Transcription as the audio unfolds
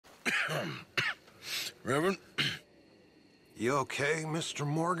Reverend? You okay, Mr.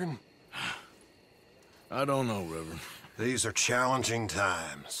 Morgan? I don't know, Reverend. These are challenging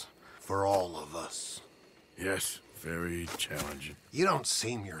times for all of us. Yes, very challenging. You don't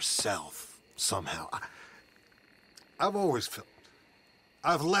seem yourself, somehow. I've always felt...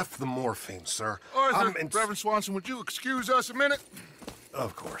 I've left the morphine, sir. Arthur, Reverend Swanson, would you excuse us a minute?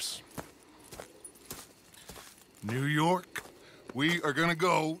 Of course. New York. We are gonna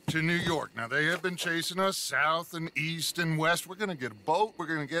go to New York. Now, they have been chasing us south and east and west. We're gonna get a boat, we're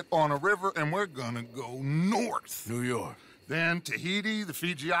gonna get on a river, and we're gonna go north. New York. Then Tahiti, the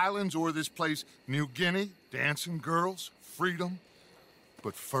Fiji Islands, or this place, New Guinea, dancing girls, freedom.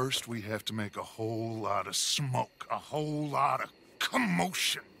 But first, we have to make a whole lot of smoke, a whole lot of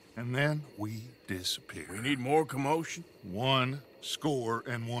commotion. And then we disappear. We need more commotion? 1 score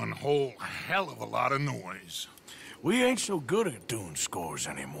and 1 whole hell of a lot of noise. We ain't so good at doing scores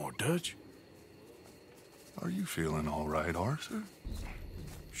anymore, Dutch. Are you feeling all right, Arthur?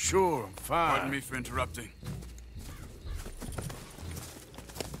 Sure, I'm fine. Pardon me for interrupting.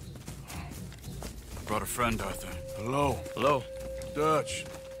 I brought a friend, Arthur. Hello. Hello. Dutch.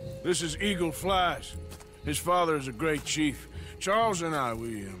 This is Eagle Flies. His father is a great chief. Charles and I,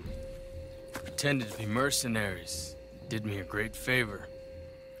 we Pretended to be mercenaries. Did me a great favor.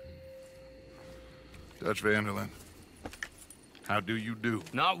 Dutch Vanderlyn, how do you do?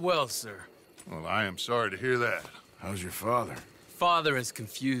 Not well, sir. Well, I am sorry to hear that. How's your father? Father has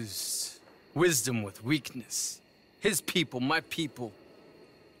confused wisdom with weakness. His people, my people.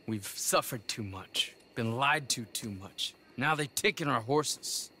 We've suffered too much. Been lied to too much. Now they've taken our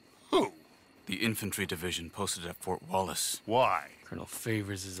horses. Who? The infantry division posted at Fort Wallace. Why? Colonel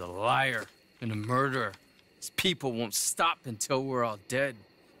Favors is a liar and a murderer. His people won't stop until we're all dead.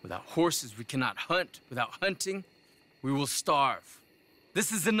 Without horses, we cannot hunt. Without hunting, we will starve.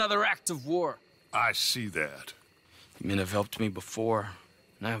 This is another act of war. I see that. Men have helped me before,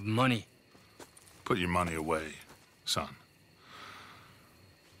 and I have money. Put your money away, son.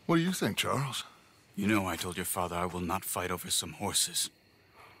 What do you think, Charles? You know I told your father I will not fight over some horses.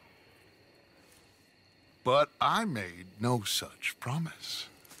 But I made no such promise.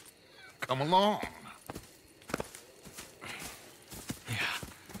 Come along. Yeah,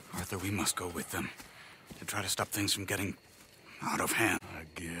 Arthur, we must go with them to try to stop things from getting out of hand. I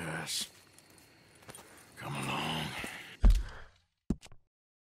guess. Come along.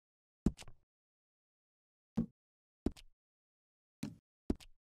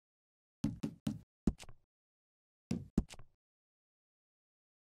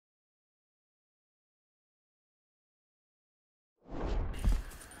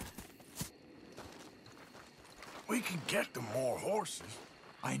 We can get them more horses.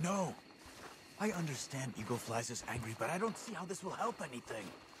 I know. I understand Eagle Flies is angry, but I don't see how this will help anything.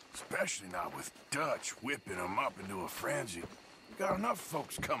 Especially not with Dutch whipping them up into a frenzy. We got enough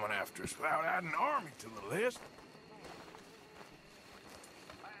folks coming after us without adding an army to the list.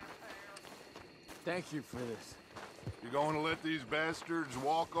 Thank you for this. You going to let these bastards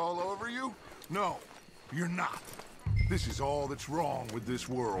walk all over you? No, you're not. This is all that's wrong with this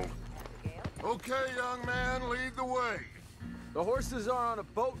world. Okay, young man, lead the way. The horses are on a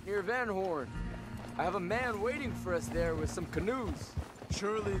boat near Van Horn. I have a man waiting for us there with some canoes.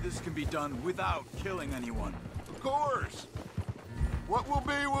 Surely this can be done without killing anyone. Of course. What will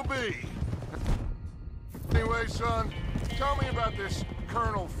be, will be. Anyway, son, tell me about this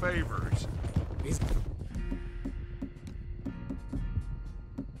Colonel Favors. He's...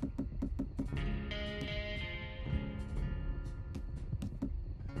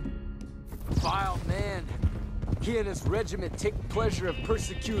 vile man. He and his regiment take pleasure of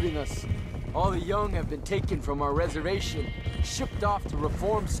persecuting us. All the young have been taken from our reservation, shipped off to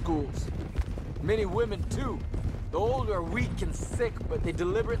reform schools. Many women, too. The old are weak and sick, but they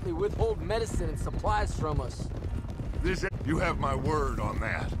deliberately withhold medicine and supplies from us. You have my word on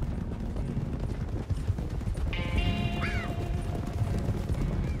that.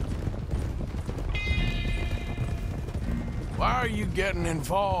 Why are you getting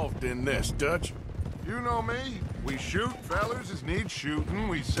involved in this, Dutch? You know me. We shoot fellers as need shooting.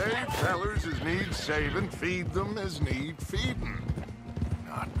 We save fellers as need saving. Feed them as need feeding.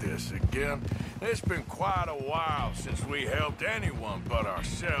 Not this again. It's been quite a while since we helped anyone but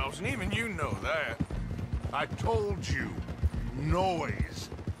ourselves, and even you know that. I told you. Noise.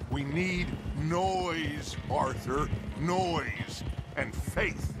 We need noise, Arthur. Noise. And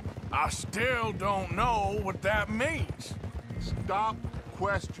faith. I still don't know what that means. Stop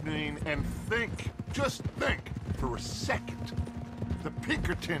questioning and think. Just think for a second. The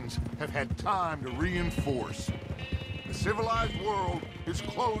Pinkertons have had time to reinforce. The civilized world is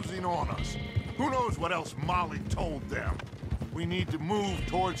closing on us. Who knows what else Molly told them? We need to move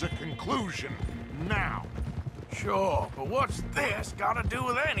towards a conclusion now. Sure, but what's this got to do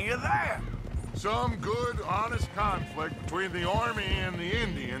with any of that? Some good, honest conflict between the army and the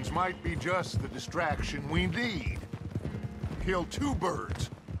Indians might be just the distraction we need. Kill two birds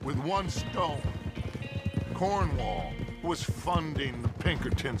with one stone. Cornwall was funding the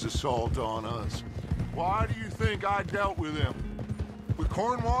Pinkertons' assault on us. Why do you think I dealt with him? With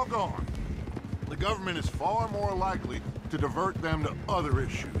Cornwall gone, the government is far more likely to divert them to other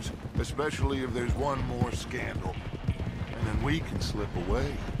issues, especially if there's one more scandal. And then we can slip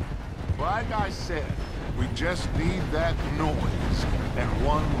away. Like I said, we just need that noise and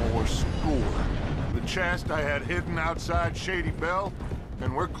one more score. The chest I had hidden outside Shady Belle,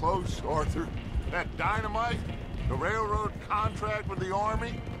 and we're close, Arthur. That dynamite, the railroad contract with the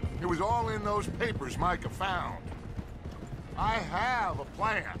army, it was all in those papers Micah found. I have a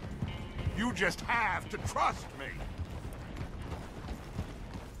plan. You just have to trust me.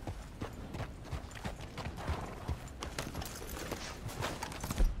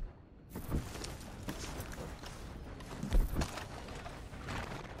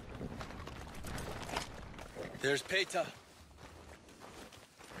 There's Peta.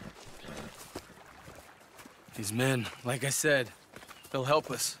 These men, like I said, they'll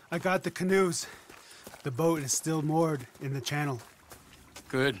help us. I got the canoes. The boat is still moored in the channel.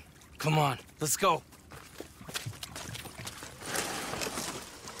 Good. Come on, let's go.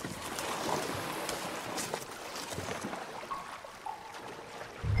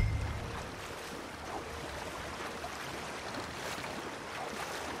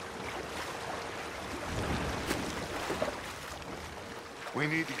 We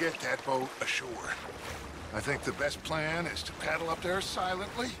need to get that boat ashore. I think the best plan is to paddle up there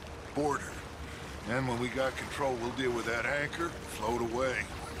silently, board her. Then when we got control, we'll deal with that anchor, float away.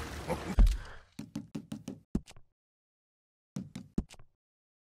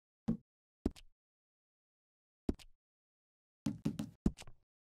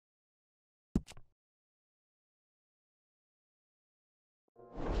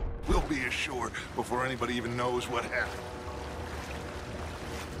 We'll be ashore before anybody even knows what happened.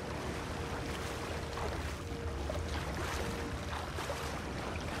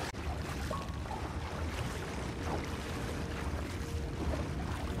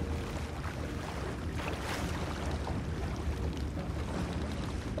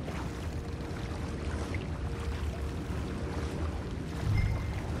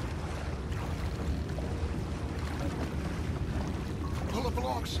 Pull up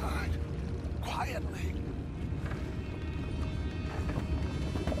alongside, quietly.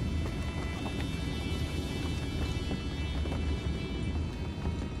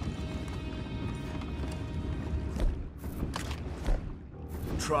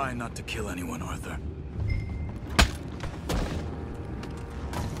 Try not to kill anyone, Arthur.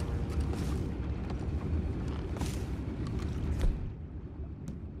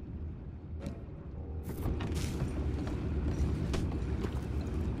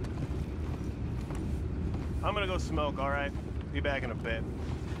 I'm gonna go smoke, all right? Be back in a bit.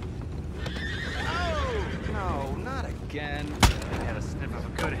 Oh! No, not again. I had a sniff of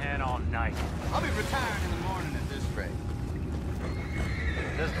a good hand all night. I'll be retiring in the morning at this rate.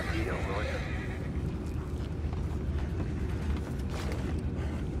 Just a deal, will you?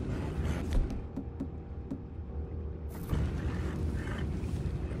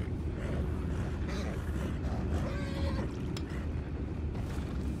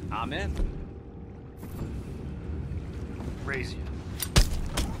 I'm in. Raise you.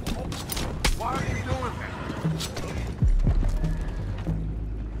 Why are you doing that?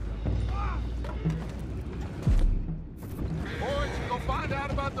 Boys, go find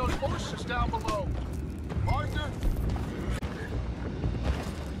out about those horses down below. Arthur?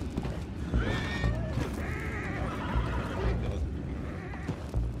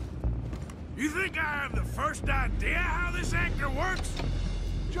 You think I have the first idea how this anchor works?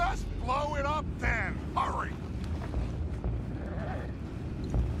 Just blow it up then. Hurry.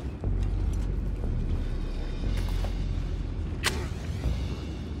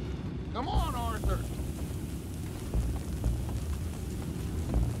 Come on, Arthur.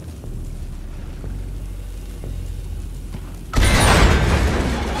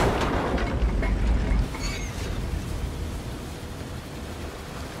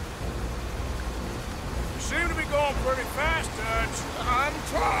 You seem to be going pretty fast, Dutch. I'm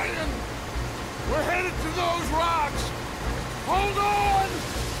trying. We're headed to those rocks. Hold on.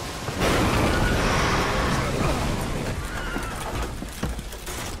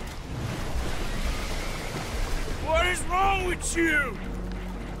 What is wrong with you?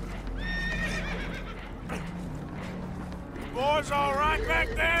 Boys all right back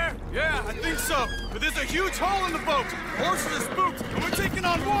there? Yeah, I think so. But there's a huge hole in the boat. Horses are spooked, and we're taking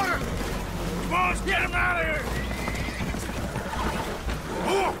on water. Come on, let's get him out of here!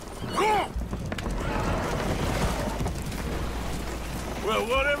 Come on! Well,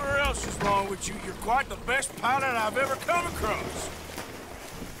 whatever else is wrong with you, you're quite the best pilot I've ever come across.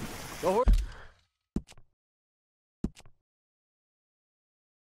 The horses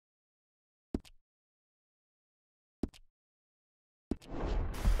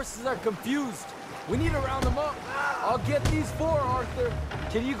are confused. We need to round them up. I'll get these four, Arthur.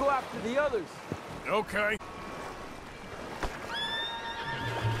 Can you go after the others? Okay.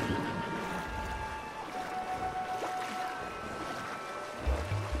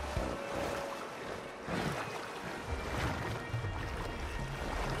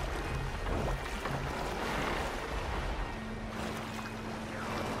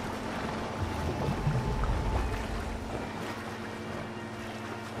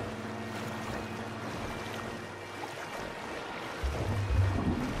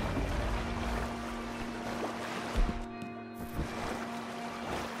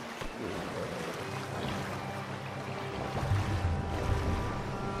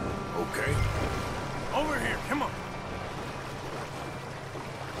 Okay. Over here, come on.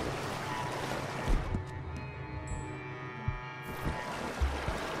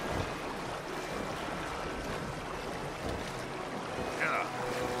 Yeah.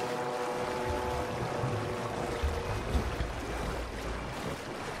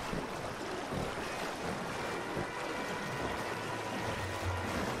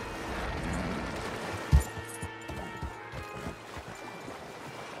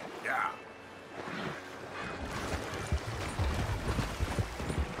 Yeah.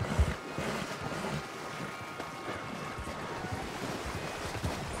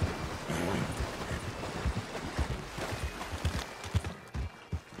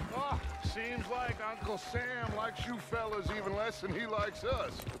 Seems like Uncle Sam likes you fellas even less than he likes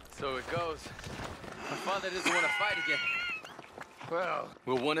us. So it goes. My father doesn't want to fight again. Well,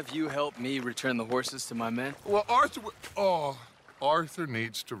 Will one of you help me return the horses to my men? Arthur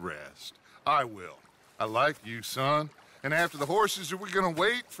needs to rest. I will. I like you, son. And after the horses, are we gonna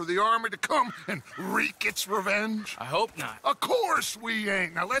wait for the army to come and wreak its revenge? I hope not. Of course we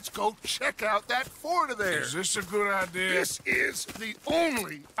ain't. Now let's go check out that fort of theirs. Is this a good idea? This is the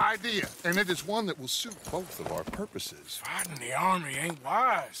only idea, and it is one that will suit both of our purposes. Fighting the army ain't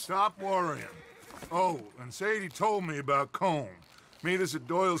wise. Stop worrying. Oh, and Sadie told me about Combe. Meet us at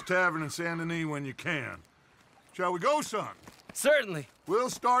Doyle's Tavern in Saint Denis when you can. Shall we go, son? Certainly. We'll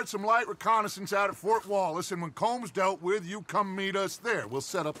start some light reconnaissance out at Fort Wallace, and when Comb's dealt with, you come meet us there. We'll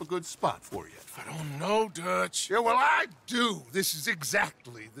set up a good spot for you. I don't know, Dutch. Yeah, well, I do. This is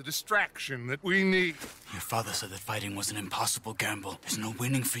exactly the distraction that we need. Your father said that fighting was an impossible gamble. There's no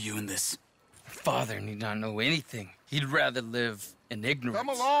winning for you in this. Father need not know anything. He'd rather live in ignorance. Come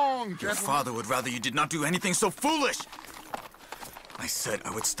along, Your gentlemen. father would rather you did not do anything so foolish. I said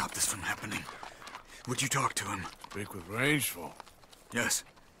I would stop this from happening. Would you talk to him? Speak with Rangeful. Yes.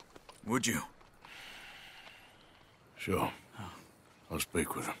 Would you? Sure. I'll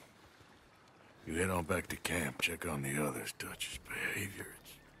speak with him. You head on back to camp, check on the others. Dutch's behavior.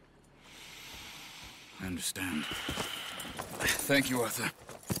 I understand. Thank you, Arthur.